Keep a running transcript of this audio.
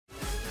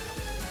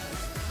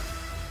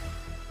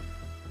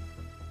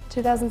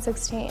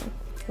2016,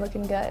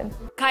 looking good.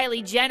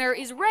 Kylie Jenner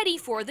is ready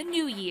for the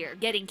new year,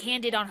 getting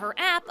candid on her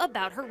app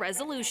about her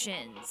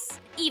resolutions.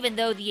 Even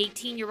though the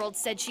 18-year-old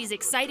said she's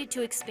excited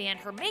to expand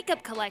her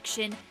makeup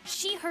collection,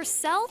 she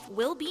herself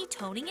will be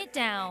toning it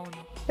down.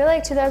 I feel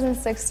like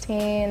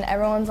 2016,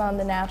 everyone's on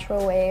the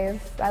natural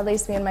wave, at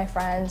least me and my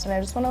friends, and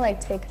I just want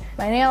to take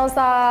my nails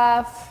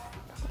off,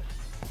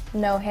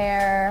 no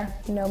hair,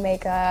 no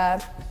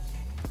makeup.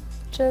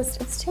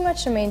 It's too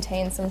much to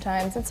maintain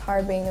sometimes. It's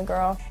hard being a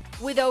girl.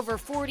 With over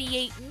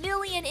 48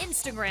 million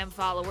Instagram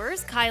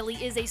followers,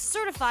 Kylie is a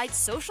certified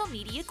social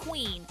media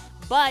queen.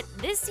 But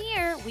this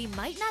year, we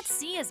might not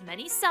see as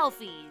many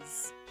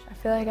selfies. I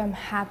feel like I'm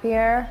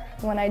happier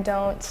when I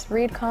don't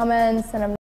read comments and I'm